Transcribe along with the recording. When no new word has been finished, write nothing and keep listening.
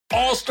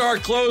All-star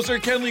closer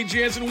Kenley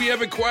Jansen, we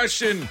have a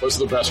question. What's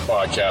the best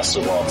podcast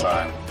of all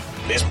time?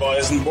 Baseball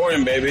isn't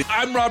boring, baby.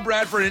 I'm Rob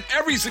Bradford, and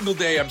every single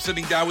day I'm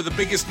sitting down with the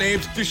biggest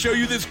names to show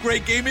you this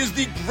great game is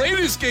the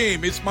greatest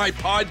game. It's my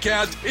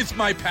podcast. It's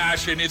my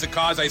passion. It's a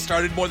cause I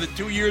started more than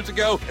 2 years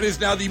ago and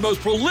is now the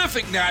most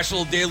prolific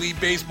national daily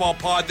baseball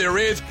pod there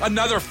is.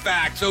 Another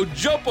fact. So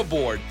jump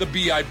aboard the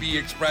BIB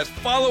Express.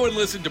 Follow and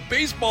listen to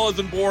Baseball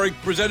Isn't Boring,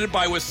 presented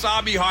by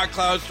Wasabi Hot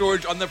Cloud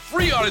Storage on the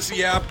free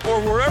Odyssey app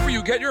or wherever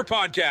you get your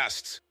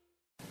podcasts.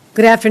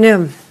 Good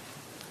afternoon.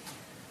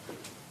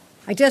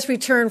 I just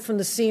returned from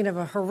the scene of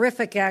a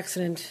horrific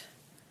accident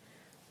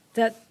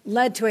that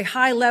led to a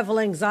high-level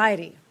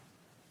anxiety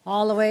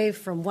all the way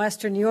from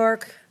Western New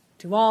York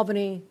to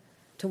Albany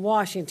to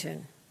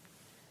Washington.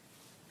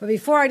 But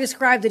before I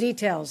describe the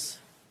details,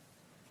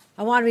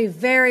 I want to be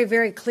very,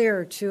 very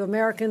clear to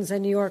Americans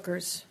and New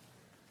Yorkers.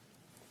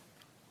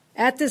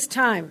 At this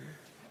time,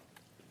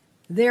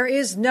 there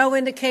is no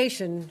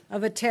indication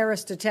of a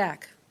terrorist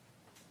attack.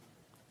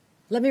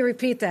 Let me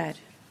repeat that.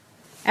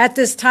 At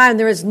this time,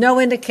 there is no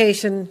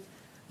indication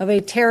of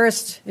a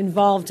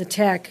terrorist-involved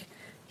attack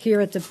here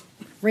at the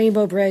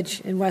Rainbow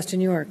Bridge in Western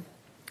New York.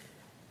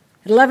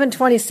 At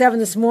 11:27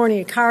 this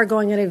morning, a car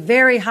going at a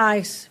very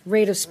high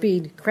rate of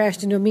speed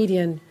crashed into a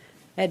median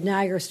at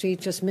Niagara Street,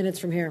 just minutes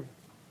from here.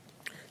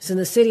 It's in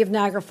the city of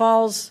Niagara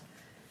Falls,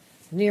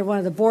 near one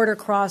of the border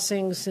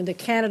crossings into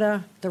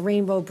Canada, the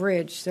Rainbow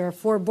Bridge. There are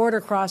 4 border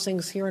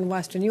crossings here in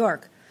Western New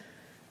York.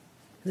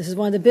 This is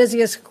one of the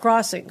busiest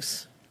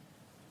crossings,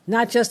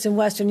 not just in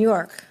Western New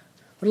York,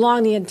 but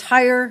along the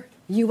entire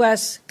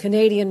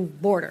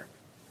U.S.-Canadian border.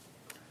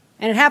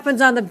 And it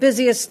happens on the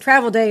busiest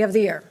travel day of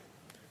the year.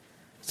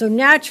 So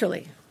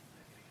naturally,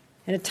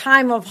 in a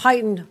time of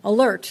heightened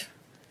alert,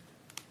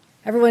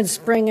 everyone's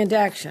spring into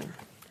action.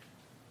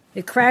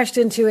 It crashed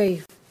into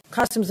a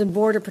Customs and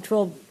Border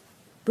Patrol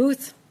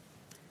booth,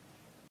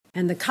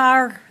 and the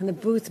car and the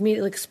booth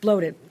immediately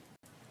exploded.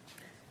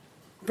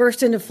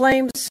 Burst into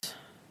flames.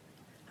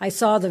 I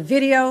saw the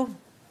video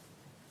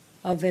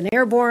of an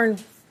airborne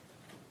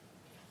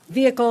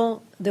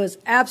vehicle that was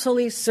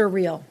absolutely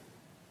surreal.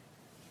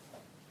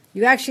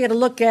 You actually had to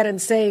look at it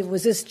and say,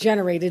 was this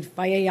generated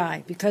by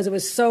AI? Because it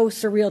was so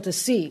surreal to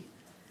see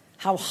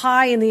how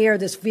high in the air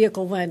this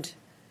vehicle went,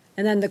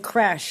 and then the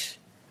crash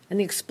and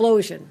the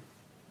explosion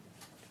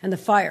and the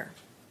fire.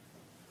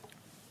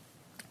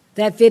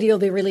 That video will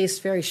be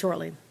released very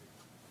shortly.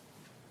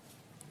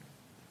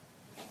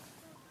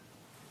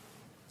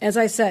 As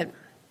I said,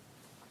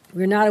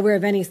 we're not aware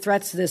of any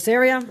threats to this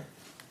area,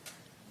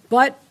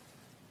 but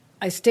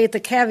I state the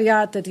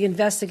caveat that the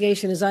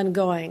investigation is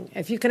ongoing.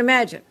 If you can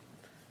imagine,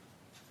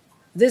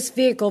 this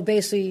vehicle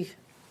basically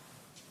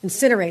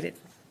incinerated.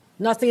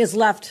 Nothing is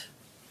left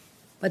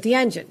but the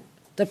engine.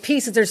 The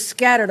pieces are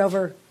scattered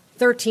over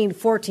 13,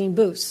 14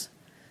 booths.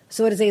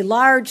 So it is a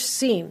large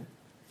scene,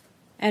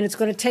 and it's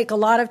going to take a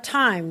lot of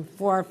time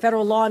for our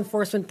federal law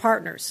enforcement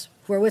partners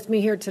who are with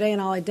me here today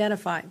and I'll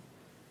identify,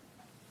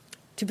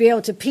 to be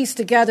able to piece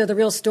together the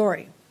real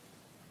story,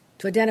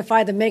 to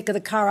identify the make of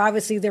the car.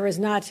 Obviously, there is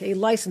not a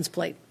license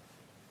plate.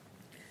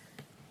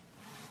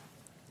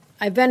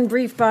 I've been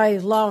briefed by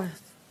law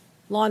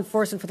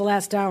enforcement for the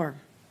last hour.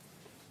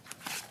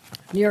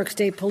 New York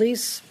State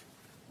Police,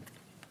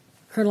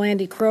 Colonel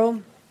Andy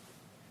Crow,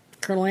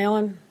 Colonel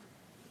Allen,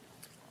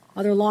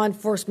 other law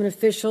enforcement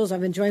officials.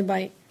 I've been joined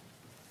by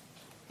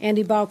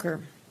Andy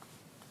Bowker,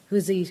 who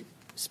is the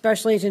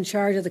Special Agent in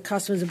charge of the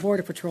Customs and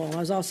Border Patrol. I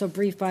was also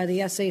briefed by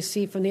the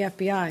SAC from the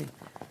FBI.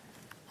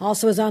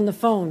 Also was on the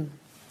phone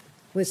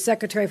with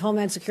Secretary of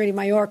Homeland Security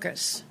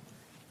Mayorkas.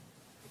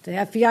 The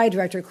FBI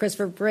Director,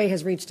 Christopher Bray,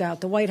 has reached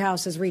out. The White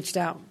House has reached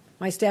out.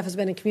 My staff has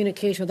been in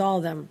communication with all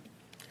of them.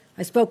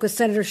 I spoke with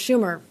Senator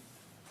Schumer,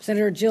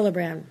 Senator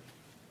Gillibrand,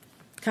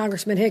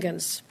 Congressman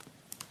Higgins,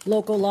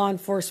 local law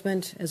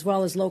enforcement, as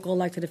well as local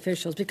elected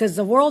officials, because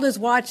the world is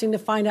watching to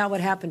find out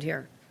what happened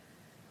here.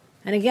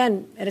 And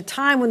again, at a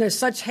time when there's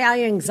such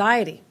high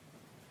anxiety,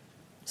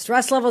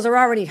 stress levels are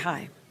already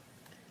high,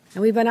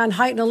 and we've been on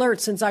heightened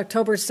alert since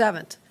October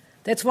 7th.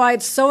 That's why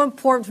it's so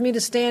important for me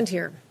to stand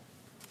here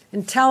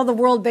and tell the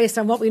world, based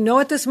on what we know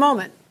at this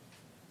moment,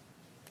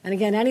 and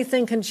again,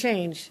 anything can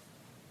change,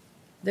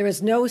 there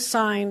is no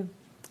sign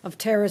of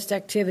terrorist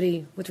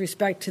activity with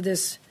respect to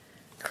this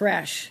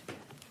crash.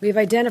 We have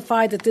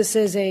identified that this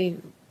is a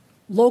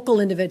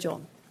local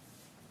individual,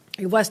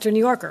 a Western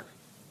New Yorker.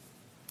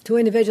 2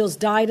 individuals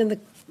died in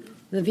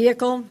the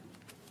vehicle.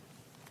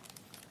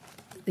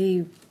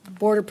 The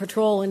Border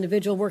Patrol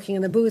individual working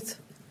in the booth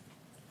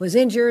was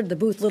injured. The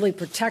booth literally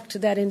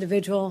protected that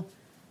individual.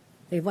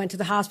 They went to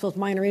the hospital with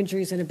minor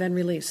injuries and have been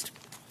released.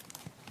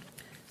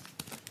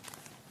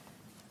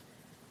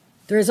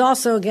 There is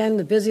also, again,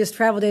 the busiest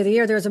travel day of the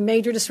year, there is a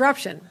major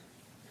disruption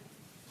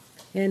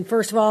in,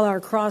 first of all,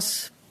 our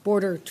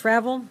cross-border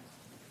travel.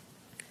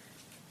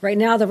 Right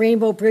now, the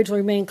Rainbow Bridge will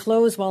remain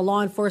closed while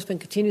law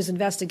enforcement continues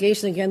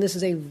investigation. Again, this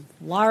is a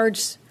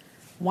large,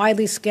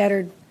 widely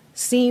scattered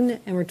scene,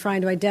 and we're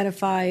trying to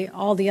identify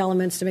all the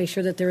elements to make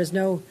sure that there is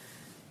no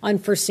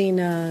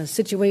unforeseen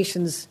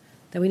situations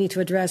that we need to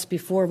address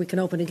before we can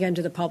open again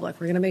to the public.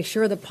 We're going to make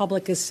sure the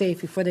public is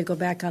safe before they go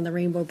back on the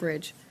Rainbow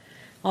Bridge.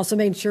 Also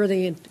make sure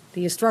the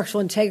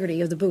structural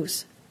integrity of the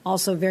booths.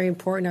 Also very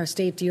important. Our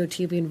state DOT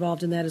will be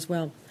involved in that as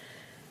well.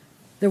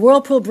 The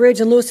Whirlpool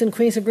Bridge and Lewiston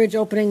Queenston Bridge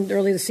opening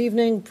early this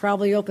evening,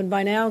 probably open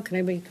by now. Can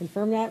anybody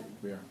confirm that?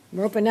 Yeah.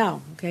 We're open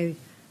now. Okay,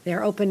 they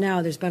are open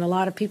now. There's been a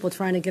lot of people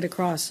trying to get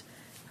across.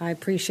 I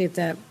appreciate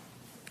that.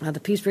 The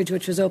Peace Bridge,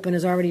 which was open,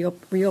 is already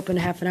reopened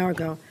a half an hour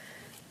ago.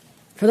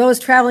 For those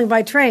traveling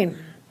by train,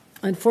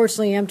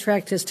 unfortunately,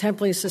 Amtrak has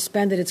temporarily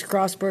suspended its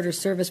cross-border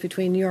service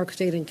between New York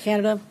State and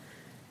Canada.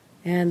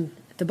 And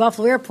at the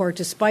Buffalo Airport,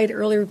 despite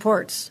early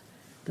reports,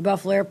 the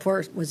Buffalo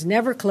Airport was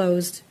never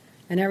closed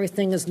and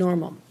everything is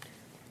normal.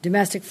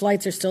 Domestic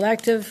flights are still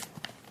active.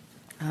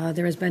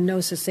 There has been no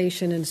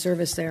cessation in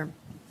service there.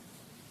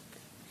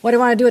 What I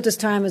want to do at this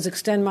time is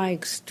extend my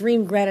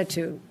extreme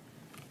gratitude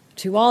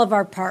to all of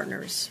our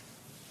partners,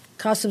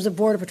 Customs and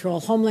Border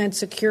Patrol, Homeland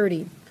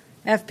Security,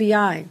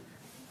 FBI,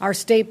 our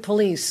state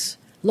police,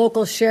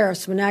 local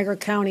sheriffs, Niagara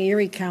County,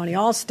 Erie County,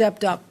 all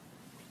stepped up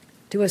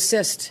to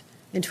assist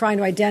in trying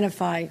to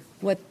identify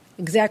what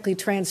exactly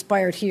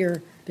transpired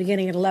here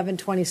beginning at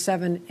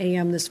 11:27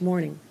 a.m. this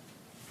morning.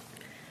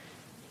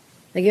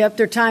 They gave up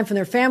their time from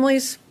their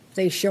families.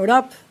 They showed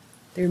up.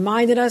 They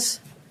reminded us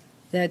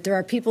that there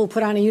are people who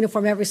put on a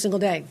uniform every single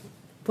day,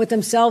 put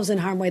themselves in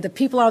harm's way. The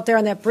people out there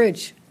on that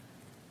bridge,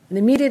 in the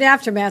immediate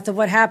aftermath of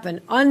what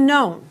happened,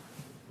 unknown,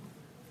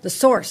 the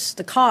source,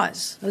 the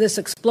cause of this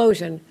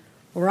explosion,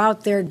 were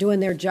out there doing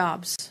their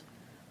jobs.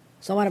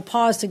 So I want to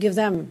pause to give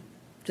them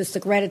just the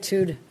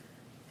gratitude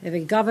of a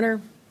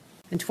governor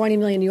and 20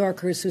 million New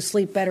Yorkers who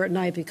sleep better at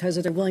night because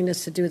of their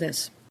willingness to do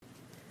this.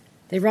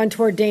 They run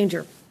toward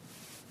danger.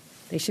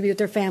 They should be with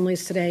their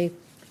families today,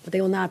 but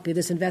they will not be.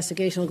 This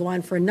investigation will go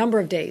on for a number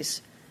of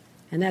days,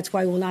 and that's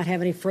why we will not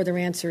have any further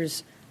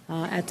answers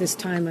at this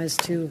time as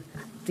to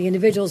the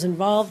individuals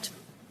involved,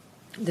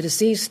 the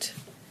deceased,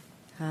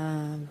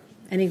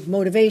 any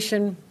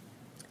motivation,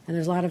 and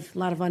there's a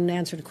lot of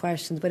unanswered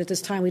questions. But at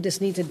this time, we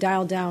just need to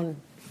dial down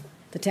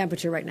the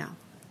temperature right now,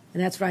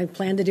 and that's what I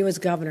plan to do as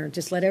governor.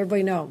 Just let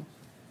everybody know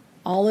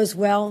all is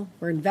well.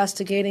 We're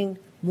investigating.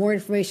 More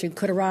information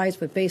could arise,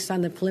 but based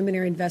on the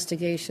preliminary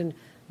investigation,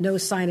 no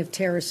sign of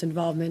terrorist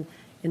involvement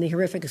in the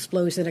horrific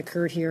explosion that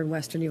occurred here in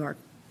Western New York.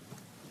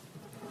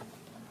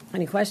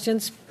 Any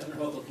questions? Governor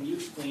Hochul, can you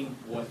explain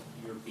what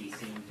you're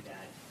basing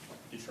that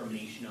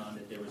determination on,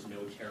 that there was no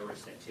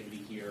terrorist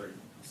activity here, and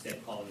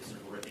instead calling this a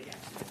horrific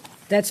accident?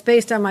 That's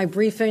based on my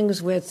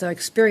briefings with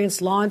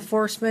experienced law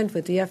enforcement,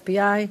 with the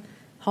FBI,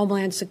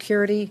 Homeland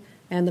Security,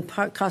 and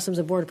the Customs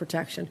and Border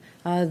Protection.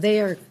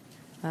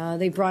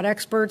 They brought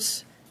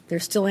experts. They're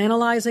still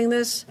analyzing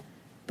this,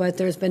 but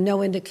there's been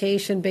no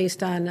indication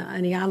based on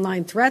any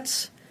online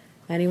threats,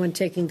 anyone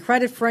taking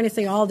credit for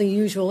anything, all the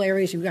usual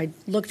areas you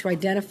look to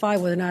identify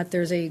whether or not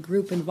there's a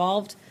group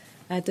involved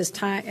at this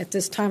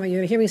time.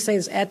 You hear me say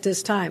this at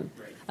this time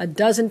a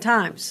dozen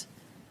times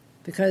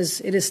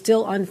because it is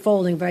still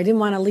unfolding, but I didn't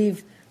want to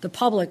leave the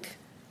public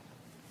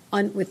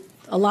with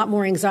a lot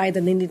more anxiety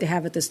than they need to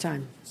have at this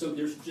time. So I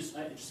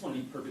just want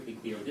to be perfectly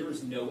clear. There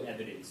is no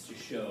evidence to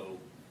show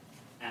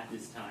at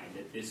this time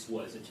that this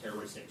was a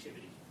terrorist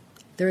activity.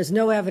 There is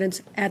no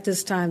evidence at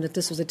this time that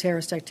this was a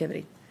terrorist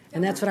activity.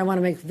 And that's what I want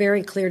to make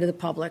very clear to the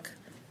public,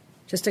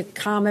 just to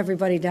calm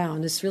everybody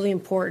down. It's really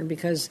important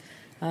because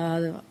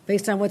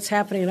based on what's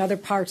happening in other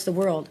parts of the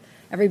world,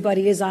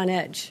 everybody is on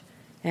edge.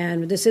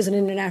 And this is an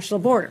international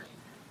border.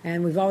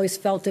 And we've always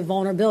felt the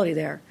vulnerability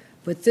there.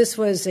 But this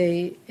was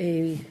I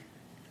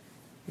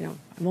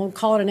won't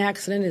call it an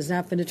accident. It has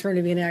not been determined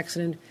to be an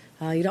accident.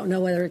 You don't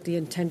know whether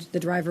the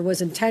driver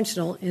was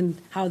intentional in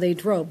how they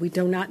drove. We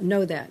do not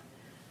know that.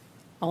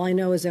 All I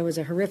know is there was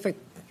a horrific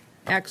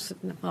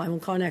accident. Well, I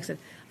won't call it an accident.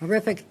 A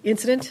horrific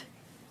incident,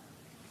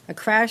 a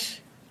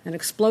crash, an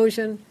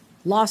explosion,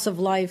 loss of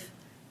life,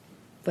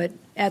 but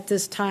at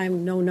this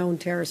time, no known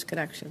terrorist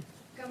connection.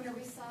 Governor,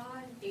 we saw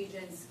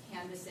agents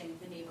canvassing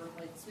the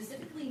neighborhood,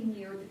 specifically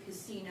near the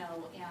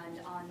casino and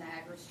on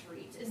Niagara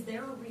Street. Is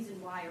there a reason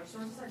why? Our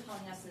sources are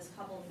telling us this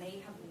couple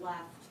may have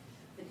left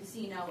the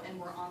casino and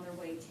were on their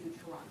way to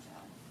Toronto.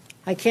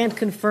 I can't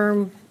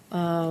confirm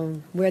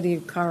where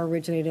the car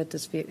originated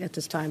at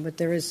this time, but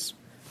there is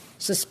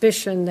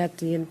suspicion that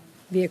the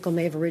vehicle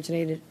may have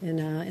originated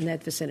in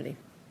that vicinity.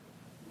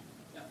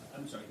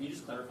 I'm sorry, can you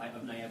just clarify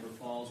of Niagara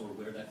Falls or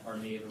where that car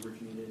may have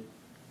originated?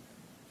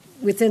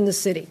 Within the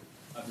city.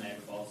 Of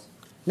Niagara Falls?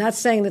 Not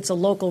saying it's a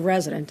local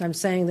resident. I'm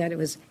saying that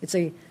it's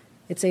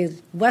a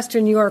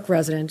Western New York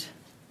resident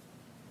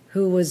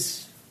who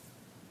was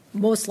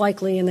most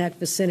likely in that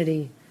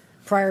vicinity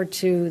prior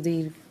to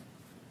the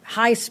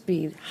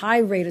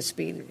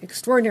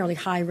extraordinarily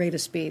high rate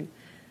of speed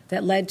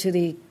that led to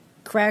the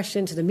crash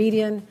into the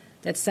median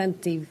that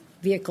sent the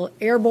vehicle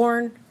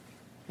airborne.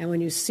 And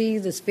when you see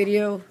this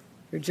video,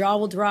 your jaw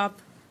will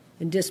drop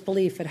in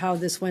disbelief at how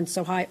this went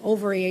so high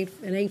over an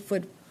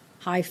 8-foot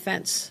high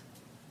fence.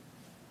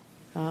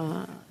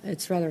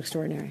 It's rather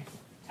extraordinary.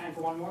 Time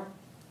for one more.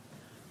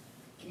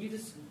 Can you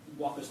just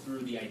walk us through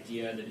the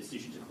idea, the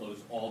decision to close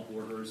all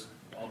border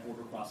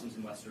crossings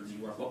in Western New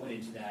York? What went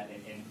into that,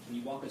 and can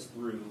you walk us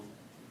through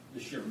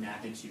the sheer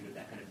magnitude of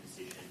that kind of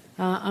decision?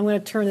 I'm going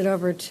to turn it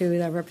over to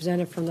the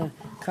representative from the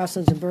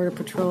Customs and Border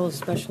Patrol,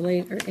 special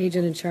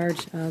agent in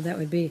charge. That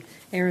would be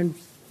Aaron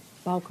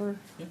Bowker.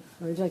 Yeah.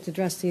 Would you like to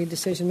address the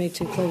decision made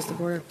to close the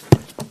border?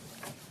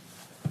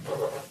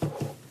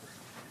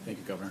 Thank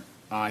you, Governor.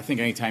 I think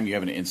anytime you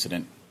have an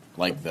incident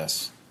like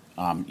this,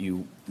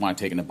 you want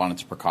to take an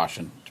abundance of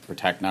precaution to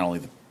protect not only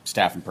the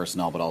staff and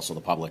personnel, but also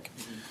the public.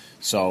 Mm-hmm.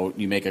 So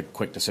you make a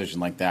quick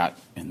decision like that,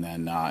 and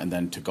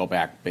then to go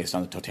back based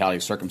on the totality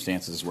of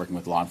circumstances, working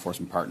with law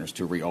enforcement partners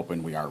to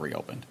reopen. We are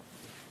reopened.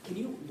 Can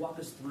you walk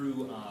us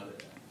through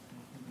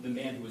the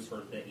man who was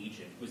hurt, the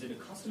agent? Was it a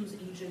customs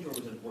agent or was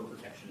it a border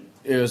protection?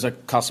 It was a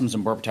customs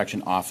and border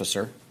protection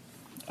officer.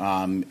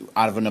 Out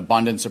of an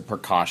abundance of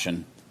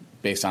precaution,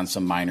 based on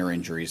some minor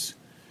injuries,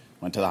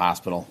 went to the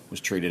hospital, was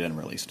treated, and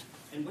released.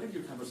 And what have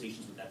your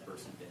conversations with that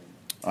person been?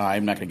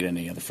 I'm not going to get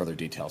into any other further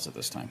details at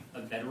this time.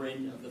 A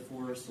veteran of the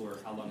force, or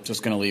how long?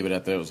 Just going to leave it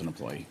at that it was an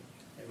employee.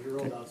 Have you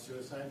ruled out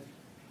suicide?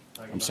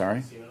 I'm sorry?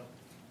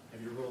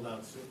 Have you ruled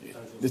out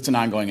suicide? It's an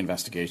ongoing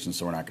investigation,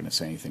 so we're not going to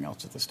say anything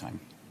else at this time.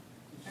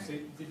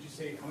 Did you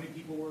say how many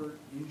people were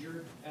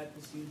injured at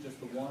the scene? Just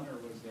the one, or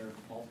was there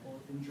multiple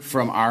injuries?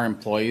 From our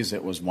employees,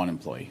 it was one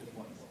employee.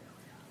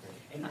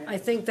 I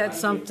think that's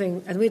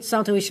something, and it's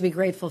something we should be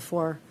grateful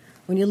for.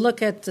 When you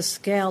look at the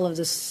scale of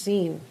the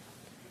scene,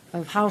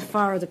 of how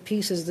far the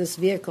pieces of this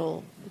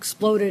vehicle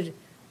exploded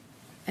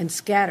and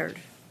scattered,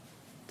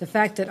 the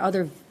fact that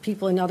other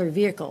people in other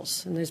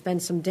vehicles, and there's been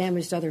some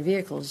damage to other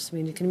vehicles. I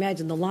mean, you can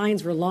imagine the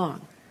lines were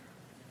long,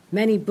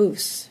 many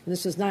booths. And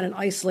this was not an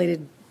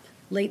isolated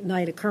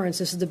late-night occurrence.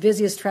 This is the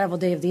busiest travel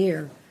day of the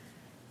year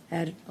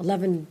at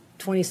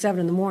 11:27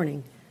 in the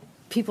morning.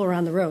 People are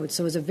on the road,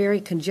 so it was a very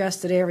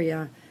congested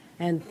area,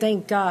 and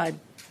thank God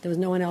there was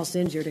no one else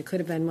injured. It could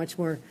have been much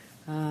more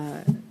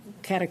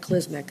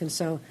cataclysmic. And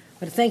so,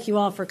 but thank you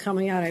all for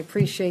coming out. I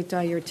appreciate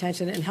your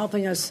attention and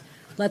helping us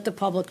let the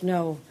public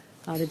know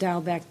to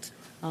dial back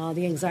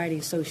the anxiety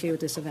associated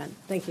with this event.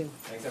 Thank you.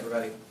 Thanks,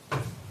 everybody.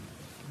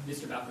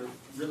 Mr. Bowker,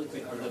 really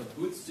quick, are the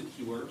booths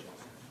secured?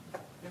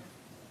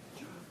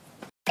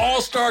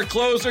 All-star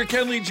closer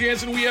Kenley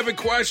Jansen, we have a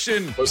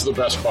question. What's the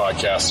best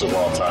podcast of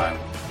all time?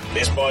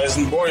 Baseball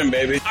isn't boring,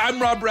 baby.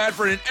 I'm Rob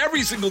Bradford, and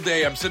every single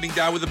day I'm sitting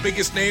down with the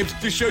biggest names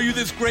to show you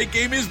this great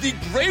game is the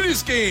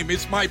greatest game.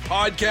 It's my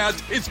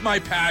podcast. It's my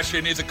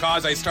passion. It's a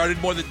cause I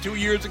started more than 2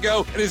 years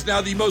ago and is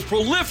now the most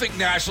prolific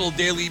national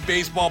daily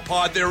baseball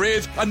pod there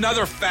is.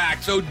 Another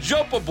fact, so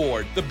jump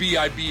aboard the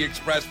BIB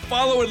Express.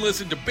 Follow and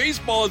listen to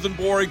Baseball Isn't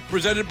Boring,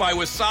 presented by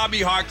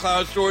Wasabi Hot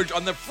Cloud Storage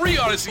on the free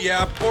Odyssey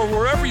app or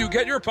wherever you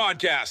get your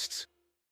podcasts.